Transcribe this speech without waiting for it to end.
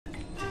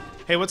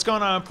Hey, what's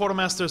going on, Portal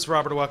Masters?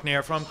 Robert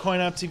Welkner from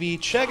CoinOpTV,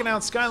 checking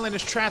out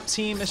Skylanders Trap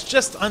Team. It's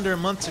just under a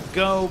month to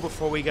go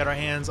before we get our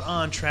hands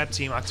on Trap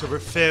Team October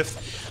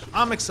 5th.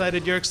 I'm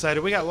excited, you're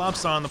excited. We got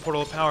Lobster on the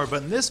Portal of Power,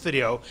 but in this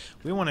video,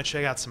 we want to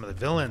check out some of the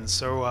villains.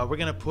 So we're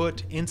going to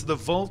put into the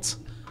vault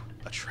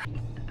a trap.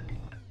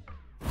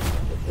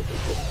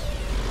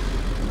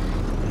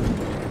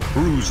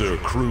 Bruiser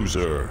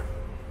Cruiser.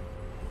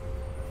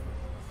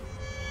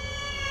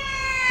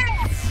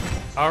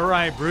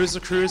 Alright, Bruiser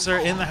Cruiser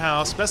in the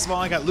house. Best of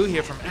all, I got Lou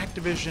here from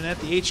Activision at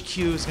the HQ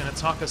who's going to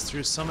talk us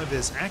through some of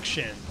his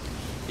action.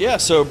 Yeah,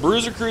 so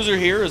Bruiser Cruiser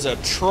here is a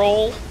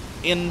troll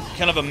in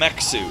kind of a mech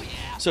suit.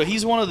 So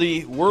he's one of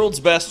the world's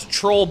best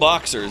troll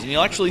boxers, and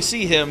you'll actually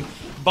see him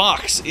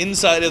box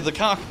inside of the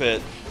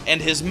cockpit,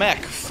 and his mech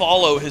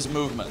follow his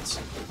movements.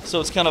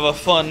 So it's kind of a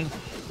fun,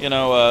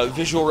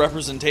 visual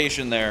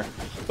representation there.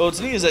 But what's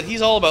neat is that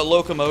he's all about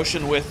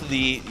locomotion with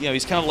the,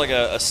 he's kind of like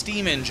a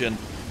steam engine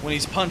when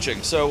he's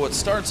punching. So what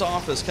starts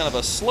off as kind of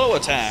a slow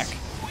attack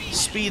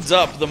speeds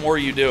up the more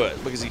you do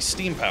it because he's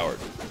steam powered.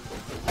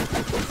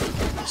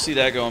 See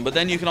that going. But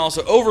then you can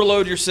also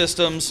overload your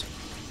systems,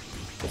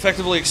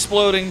 effectively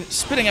exploding,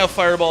 spitting out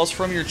fireballs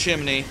from your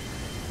chimney,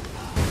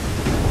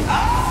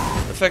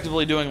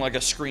 effectively doing like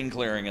a screen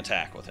clearing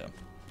attack with him.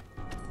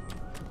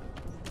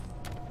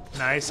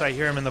 Nice, I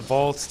hear him in the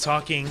vault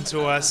talking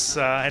to us.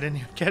 I didn't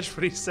even catch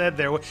what he said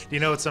there. Do you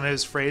know what some of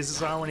his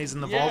phrases are when he's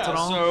in the vault at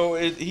all? So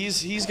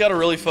he's got a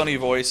really funny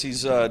voice.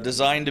 He's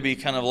designed to be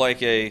kind of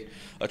like a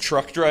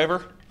truck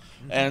driver,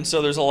 and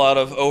so there's a lot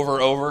of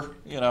over.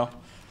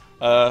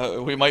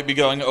 We might be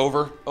going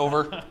over.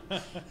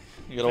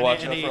 You gotta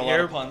watch out for a lot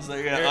of puns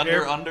there.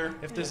 Yeah, under.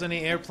 If there's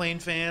any airplane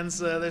fans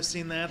that've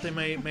seen that, they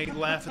may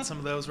laugh at some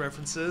of those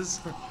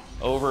references.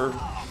 Over,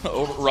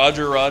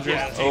 Roger,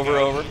 yeah,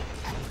 over.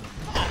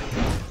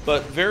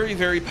 But very,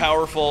 very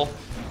powerful,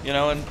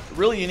 and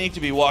really unique to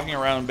be walking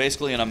around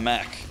basically in a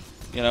mech,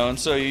 and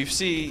so you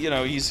see,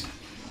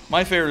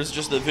 my favorite is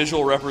just the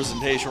visual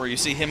representation where you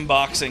see him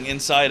boxing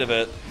inside of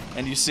it,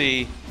 and you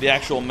see the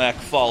actual mech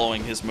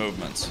following his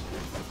movements.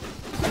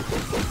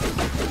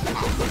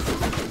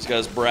 He's got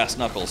his brass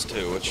knuckles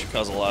too, which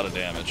cause a lot of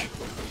damage.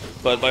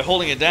 But by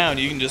holding it down,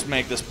 you can just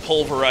make this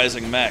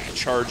pulverizing mech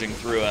charging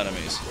through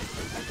enemies.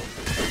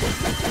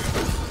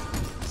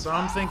 So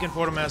I'm thinking,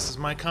 Portal Masters,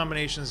 my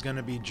combination is going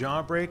to be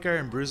Jawbreaker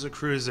and Bruiser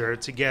Cruiser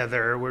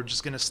together. We're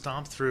just going to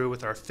stomp through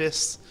with our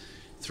fists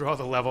through all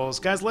the levels.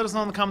 Guys, let us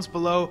know in the comments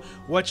below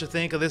what you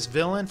think of this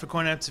villain for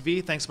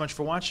CoinOpTV. Thanks so much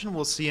for watching.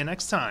 We'll see you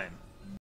next time.